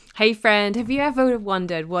Hey friend, have you ever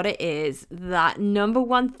wondered what it is, that number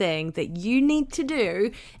one thing that you need to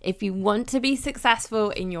do if you want to be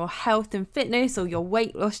successful in your health and fitness or your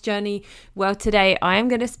weight loss journey? Well, today I am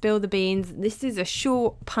going to spill the beans. This is a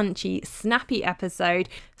short, punchy, snappy episode.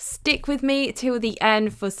 Stick with me till the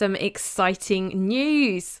end for some exciting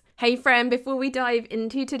news. Hey friend, before we dive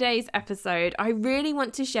into today's episode, I really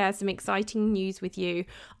want to share some exciting news with you.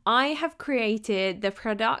 I have created the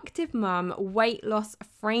Productive Mum Weight Loss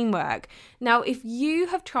Framework. Now, if you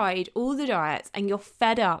have tried all the diets and you're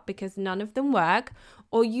fed up because none of them work,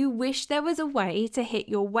 or you wish there was a way to hit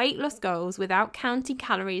your weight loss goals without counting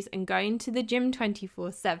calories and going to the gym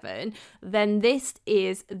 24/7, then this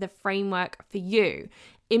is the framework for you.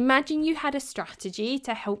 Imagine you had a strategy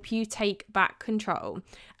to help you take back control,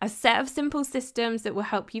 a set of simple systems that will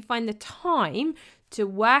help you find the time to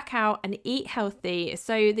work out and eat healthy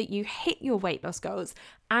so that you hit your weight loss goals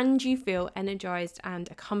and you feel energized and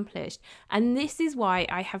accomplished. And this is why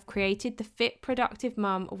I have created the Fit Productive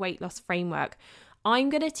Mum Weight Loss Framework. I'm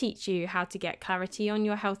going to teach you how to get clarity on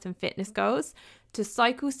your health and fitness goals, to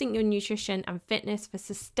cycle sync your nutrition and fitness for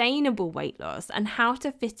sustainable weight loss, and how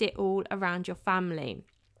to fit it all around your family.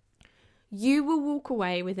 You will walk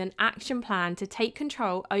away with an action plan to take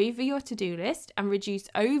control over your to-do list and reduce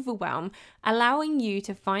overwhelm, allowing you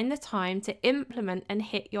to find the time to implement and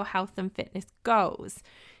hit your health and fitness goals.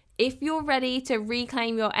 If you're ready to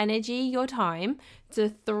reclaim your energy, your time, to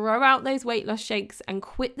throw out those weight loss shakes and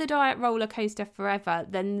quit the diet roller coaster forever,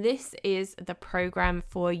 then this is the program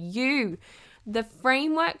for you. The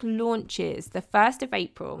framework launches the 1st of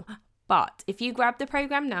April. But if you grab the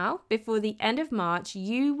program now, before the end of March,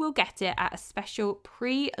 you will get it at a special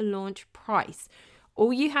pre-launch price.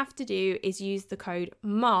 All you have to do is use the code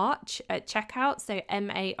MARCH at checkout, so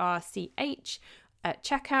MARCH at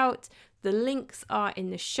checkout. The links are in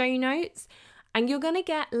the show notes, and you're going to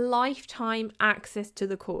get lifetime access to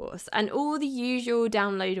the course and all the usual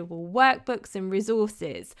downloadable workbooks and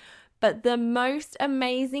resources. But the most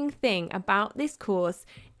amazing thing about this course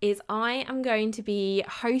is I am going to be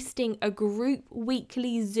hosting a group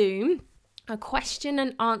weekly Zoom, a question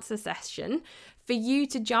and answer session for you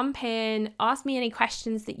to jump in, ask me any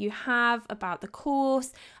questions that you have about the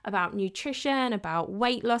course, about nutrition, about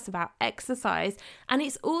weight loss, about exercise. And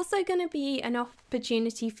it's also going to be an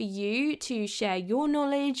opportunity for you to share your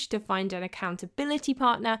knowledge, to find an accountability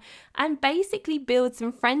partner, and basically build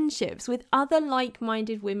some friendships with other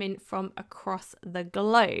like-minded women from across the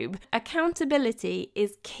globe. Accountability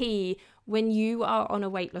is key when you are on a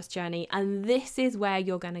weight loss journey, and this is where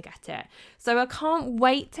you're going to get it. So I can't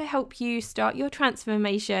wait to help you start your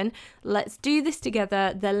transformation. Let's do this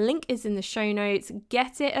together. The link is in the show notes.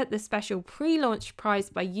 Get it at the special pre-launch price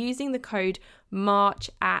by using the code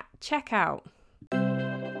MARCH at checkout.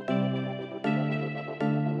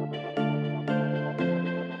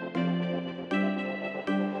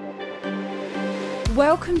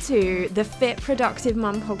 Welcome to the Fit Productive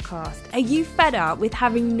Mum podcast. Are you fed up with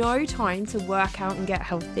having no time to work out and get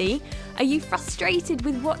healthy? Are you frustrated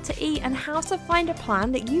with what to eat and how to find a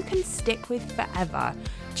plan that you can stick with forever?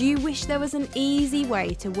 Do you wish there was an easy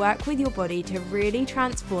way to work with your body to really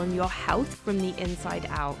transform your health from the inside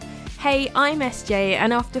out? Hey, I'm SJ,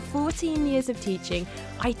 and after 14 years of teaching,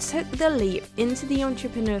 I took the leap into the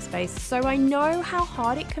entrepreneur space, so I know how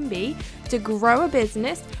hard it can be to grow a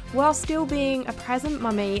business while still being a present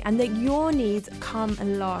mummy, and that your needs come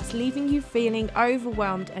and last, leaving you feeling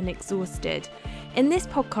overwhelmed and exhausted. In this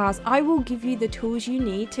podcast, I will give you the tools you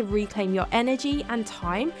need to reclaim your energy and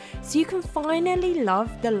time so you can finally love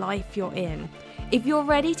the life you're in. If you're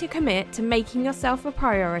ready to commit to making yourself a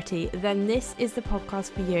priority, then this is the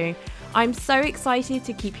podcast for you. I'm so excited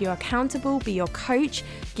to keep you accountable, be your coach,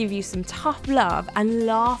 give you some tough love, and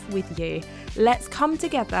laugh with you. Let's come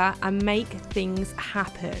together and make things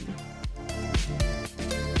happen.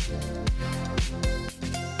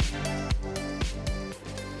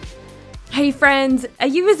 Hey friends, are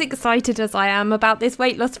you as excited as I am about this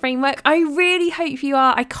weight loss framework? I really hope you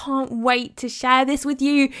are. I can't wait to share this with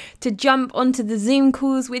you, to jump onto the Zoom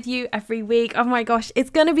calls with you every week. Oh my gosh, it's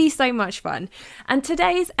going to be so much fun. And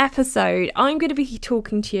today's episode, I'm going to be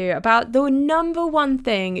talking to you about the number one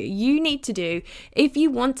thing you need to do if you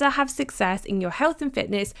want to have success in your health and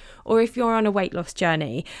fitness, or if you're on a weight loss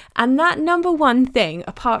journey. And that number one thing,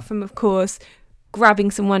 apart from, of course,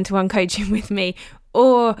 grabbing some one-to-one coaching with me,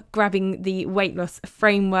 or grabbing the weight loss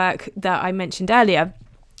framework that I mentioned earlier,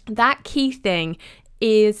 that key thing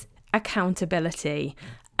is accountability.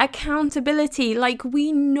 Accountability, like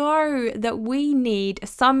we know that we need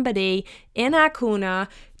somebody in our corner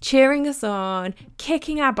cheering us on,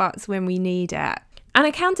 kicking our butts when we need it. And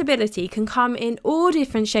accountability can come in all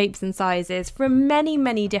different shapes and sizes from many,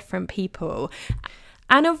 many different people.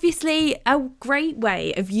 And obviously, a great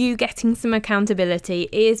way of you getting some accountability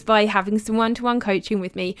is by having some one-to-one coaching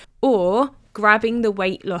with me or grabbing the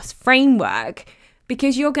weight loss framework,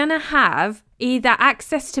 because you're going to have either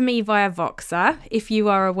access to me via Voxer if you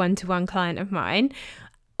are a one-to-one client of mine,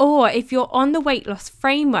 or if you're on the weight loss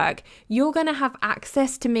framework, you're going to have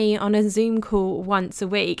access to me on a Zoom call once a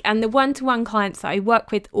week. And the one-to-one clients that I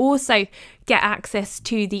work with also get access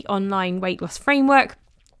to the online weight loss framework,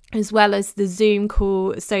 as well as the Zoom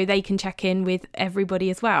call, so they can check in with everybody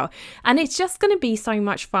as well. And it's just going to be so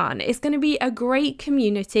much fun. It's going to be a great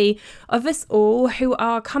community of us all who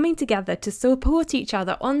are coming together to support each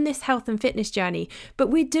other on this health and fitness journey, but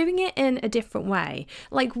we're doing it in a different way.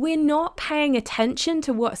 Like, we're not paying attention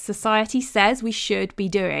to what society says we should be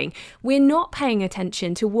doing. We're not paying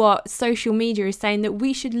attention to what social media is saying that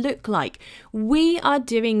we should look like. We are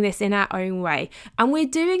doing this in our own way, and we're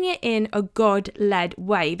doing it in a God-led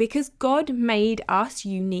way, because God made us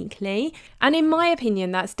uniquely. And in my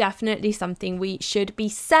opinion, that's definitely something we should be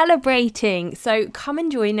celebrating. So come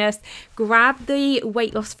and join us, grab the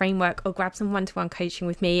weight loss framework or grab some one-to-one coaching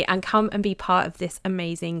with me and come and be part of this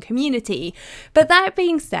amazing community. But that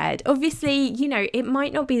being said, obviously, it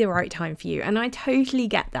might not be the right time for you, and I totally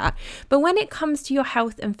get that. But when it comes to your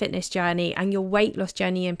health and fitness journey and your weight loss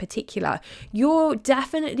journey in particular, you're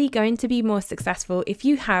definitely going to be more successful if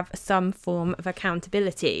you have some form of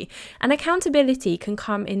accountability. And accountability can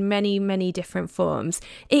come in many, many different forms.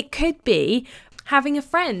 It could be having a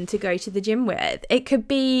friend to go to the gym with. It could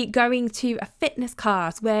be going to a fitness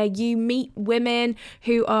class where you meet women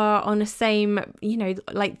who are on the same,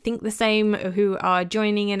 think the same, who are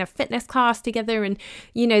joining in a fitness class together, and,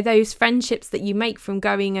 those friendships that you make from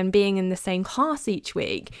going and being in the same class each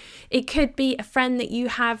week. It could be a friend that you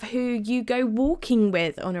have who you go walking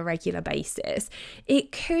with on a regular basis.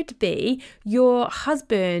 It could be your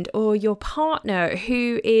husband or your partner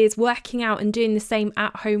who is working out and doing the same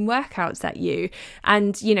at-home workouts at you.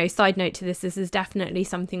 And, side note to this is definitely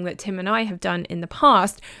something that Tim and I have done in the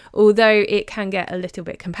past, although it can get a little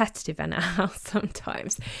bit competitive in our house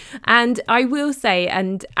sometimes. And I will say,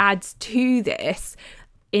 and add to this,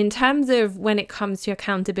 in terms of when it comes to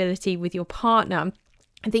accountability with your partner,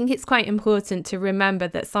 I think it's quite important to remember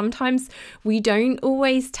that sometimes we don't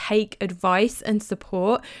always take advice and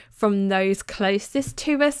support from those closest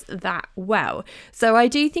to us that well. So I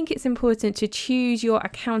do think it's important to choose your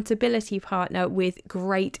accountability partner with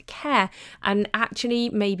great care. And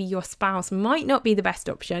actually, maybe your spouse might not be the best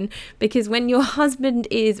option, because when your husband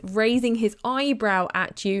is raising his eyebrow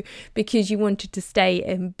at you because you wanted to stay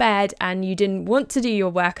in bed and you didn't want to do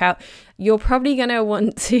your workout, you're probably going to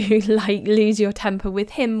want to lose your temper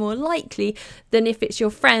with him more likely than if it's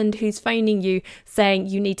your friend who's phoning you saying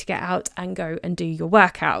you need to get out and go and do your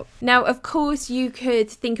workout. Now, of course, you could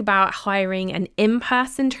think about hiring an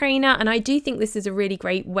in-person trainer, and I do think this is a really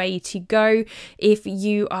great way to go if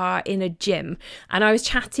you are in a gym. And I was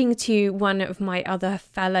chatting to one of my other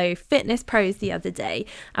fellow fitness pros the other day,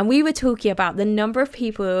 and we were talking about the number of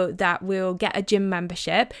people that will get a gym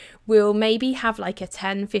membership, will maybe have like a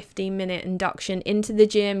 10-15 minute induction into the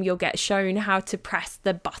gym. You'll get shown how to press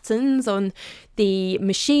the buttons on the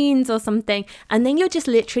machines or something, and then you're just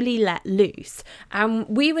literally let loose. And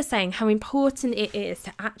we were saying how important it is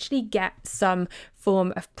to actually get some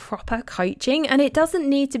form of proper coaching, and it doesn't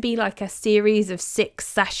need to be like a series of 6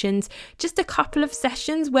 sessions, just a couple of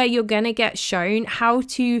sessions where you're going to get shown how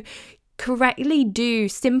to correctly do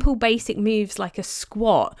simple basic moves like a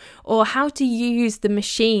squat, or how to use the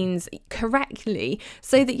machines correctly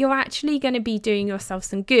so that you're actually going to be doing yourself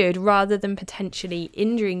some good rather than potentially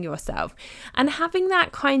injuring yourself. And having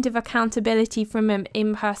that kind of accountability from an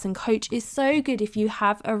in-person coach is so good if you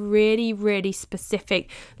have a really, really specific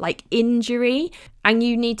injury and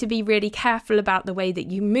you need to be really careful about the way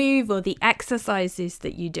that you move or the exercises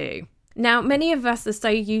that you do. Now, many of us are so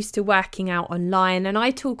used to working out online, and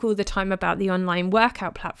I talk all the time about the online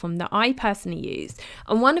workout platform that I personally use.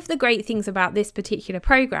 And one of the great things about this particular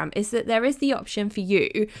program is that there is the option for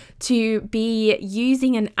you to be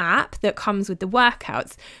using an app that comes with the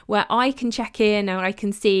workouts, where I can check in and I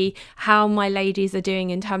can see how my ladies are doing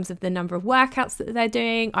in terms of the number of workouts that they're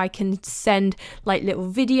doing. I can send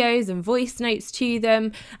little videos and voice notes to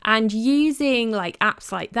them, and using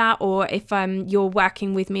apps like that, or if you're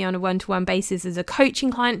working with me on a one-to-one basis as a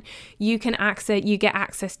coaching client, you get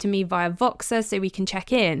access to me via Voxer, so we can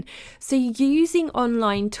check in. So using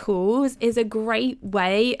online tools is a great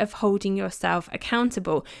way of holding yourself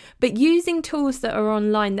accountable, but using tools that are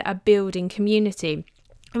online that are building community.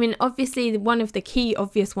 I mean, obviously, one of the key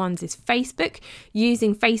obvious ones is Facebook,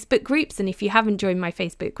 using Facebook groups. And if you haven't joined my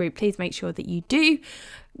Facebook group, please make sure that you do.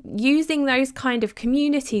 Using those kind of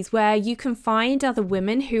communities where you can find other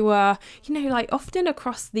women who are, like often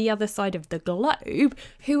across the other side of the globe,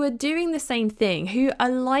 who are doing the same thing, who are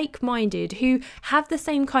like-minded, who have the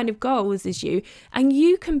same kind of goals as you, and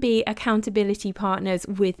you can be accountability partners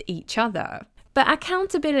with each other. But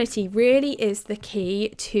accountability really is the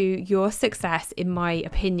key to your success, in my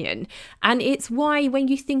opinion. And it's why when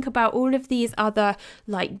you think about all of these other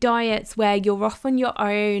like diets where you're off on your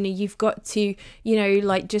own and you've got to,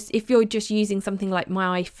 if you're just using something like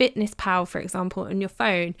MyFitnessPal, for example, on your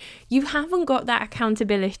phone, you haven't got that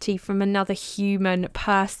accountability from another human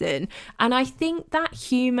person. And I think that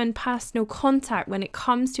human personal contact when it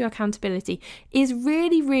comes to accountability is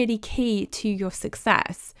really, really key to your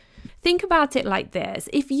success. Think about it like this.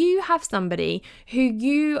 If you have somebody who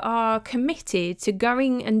you are committed to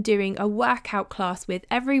going and doing a workout class with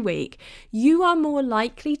every week, you are more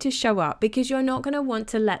likely to show up because you're not going to want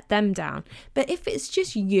to let them down. But if it's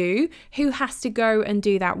just you who has to go and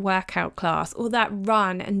do that workout class or that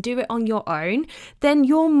run and do it on your own, then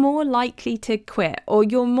you're more likely to quit, or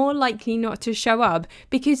you're more likely not to show up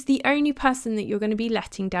because the only person that you're going to be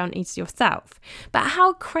letting down is yourself. But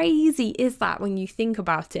how crazy is that when you think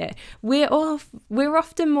about it? We're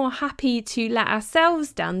often more happy to let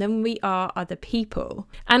ourselves down than we are other people.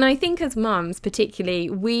 And I think as mums particularly,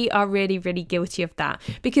 we are really, really guilty of that,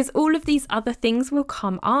 because all of these other things will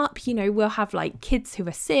come up. We'll have like kids who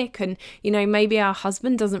are sick, and maybe our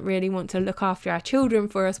husband doesn't really want to look after our children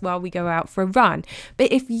for us while we go out for a run.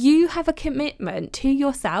 But if you have a commitment to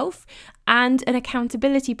yourself and an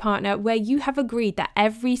accountability partner where you have agreed that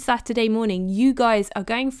every Saturday morning you guys are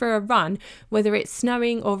going for a run, whether it's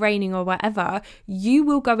snowing or raining or whatever, you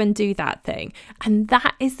will go and do that thing. And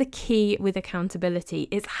that is the key with accountability.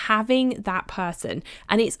 It's having that person,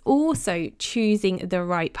 and it's also choosing the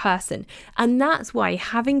right person. And that's why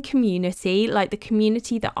having community, like the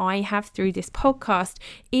community that I have through this podcast,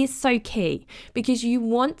 is so key, because you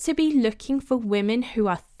want to be looking for women who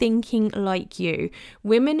are thinking like you,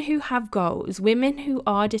 women who have goals, women who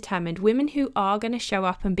are determined, women who are going to show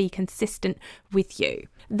up and be consistent with you.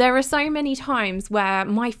 There are so many times where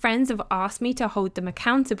my friends have asked me to hold them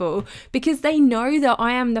accountable because they know that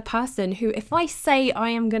I am the person who, if I say I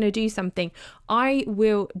am going to do something, I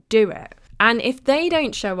will do it. And if they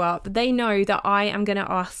don't show up, they know that I am going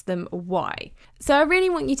to ask them why. So I really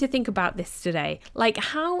want you to think about this today. Like,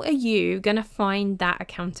 how are you going to find that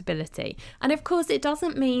accountability? And of course, it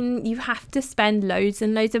doesn't mean you have to spend loads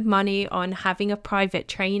and loads of money on having a private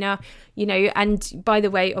trainer, and by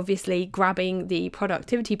the way, obviously grabbing the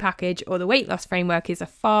productivity package or the weight loss framework is a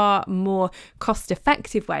far more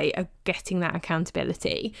cost-effective way of getting that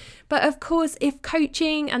accountability. But of course, if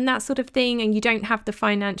coaching and that sort of thing, and you don't have the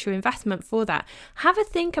financial investment for that, have a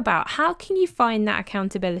think about how can you find that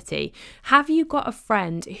accountability? Have you got a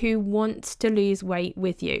friend who wants to lose weight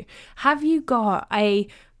with you? Have you got a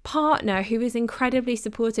partner who is incredibly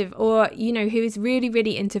supportive, or who is really,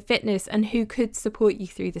 really into fitness and who could support you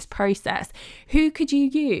through this process? Who could you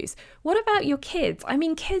use? What about your kids? I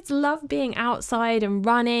mean, kids love being outside and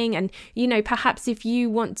running, and perhaps if you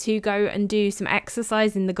want to go and do some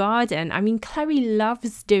exercise in the garden. I mean, Chloe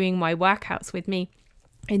loves doing my workouts with me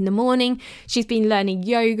in the morning. She's been learning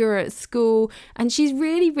yoga at school, and she's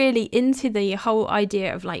really, really into the whole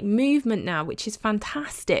idea of like movement now, which is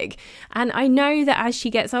fantastic. And I know that as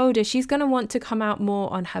she gets older, she's going to want to come out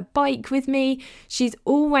more on her bike with me. She's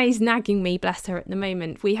always nagging me, bless her, at the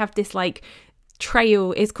moment. We have this like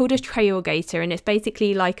trail, it's called a Trailgator, and it's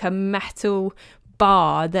basically like a metal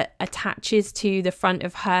bar that attaches to the front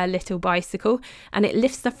of her little bicycle, and it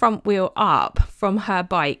lifts the front wheel up from her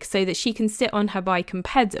bike so that she can sit on her bike and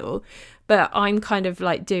pedal, but I'm kind of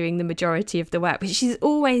like doing the majority of the work. But she's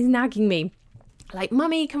always nagging me like,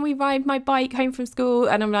 "Mummy, can we ride my bike home from school?"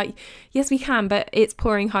 And I'm like, "Yes, we can, but it's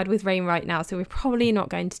pouring hard with rain right now, so we're probably not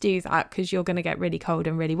going to do that because you're going to get really cold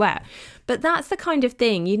and really wet." But that's the kind of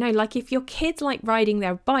thing, like if your kids like riding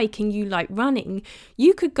their bike and you like running,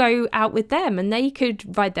 you could go out with them and they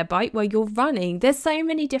could ride their bike while you're running. There's so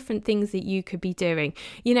many different things that you could be doing.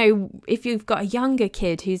 If you've got a younger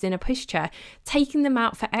kid who's in a pushchair, taking them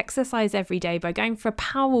out for exercise every day by going for a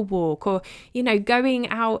power walk, or, going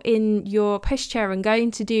out in your pushchair and going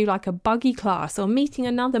to do like a buggy class, or meeting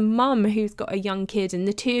another mum who's got a young kid and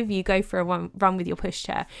the two of you go for a run with your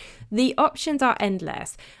pushchair. The options are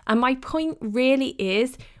endless. And my point really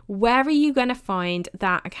is, where are you going to find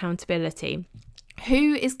that accountability?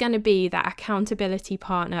 Who is going to be that accountability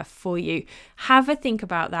partner for you? Have a think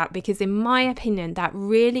about that, because in my opinion, that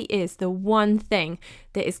really is the one thing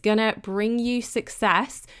that is going to bring you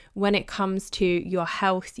success when it comes to your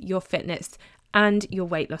health, your fitness, and your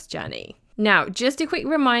weight loss journey. Now, just a quick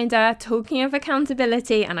reminder, talking of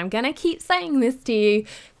accountability, and I'm going to keep saying this to you,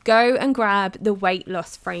 go and grab the weight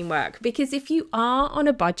loss framework, because if you are on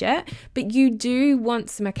a budget, but you do want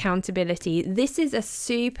some accountability, this is a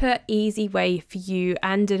super easy way for you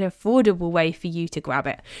and an affordable way for you to grab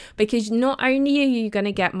it. Because not only are you going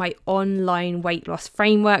to get my online weight loss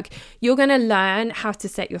framework, you're going to learn how to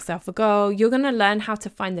set yourself a goal. You're going to learn how to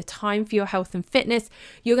find the time for your health and fitness.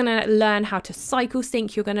 You're going to learn how to cycle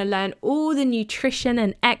sync. You're going to learn all the nutrition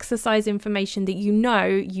and exercise information that you know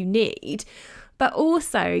you need. But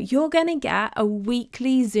also, you're going to get a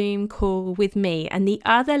weekly Zoom call with me and the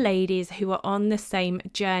other ladies who are on the same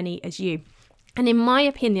journey as you. And in my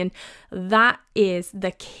opinion, that is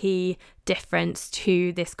the key difference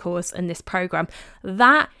to this course and this program.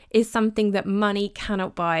 That is something that money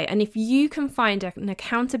cannot buy. And if you can find an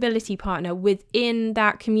accountability partner within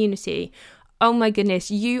that community, oh my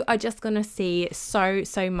goodness, you are just going to see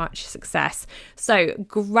so much success. So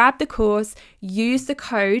grab the course, use the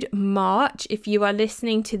code MARCH. If you are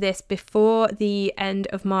listening to this before the end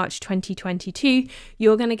of March 2022,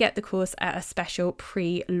 you're going to get the course at a special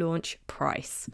pre-launch price.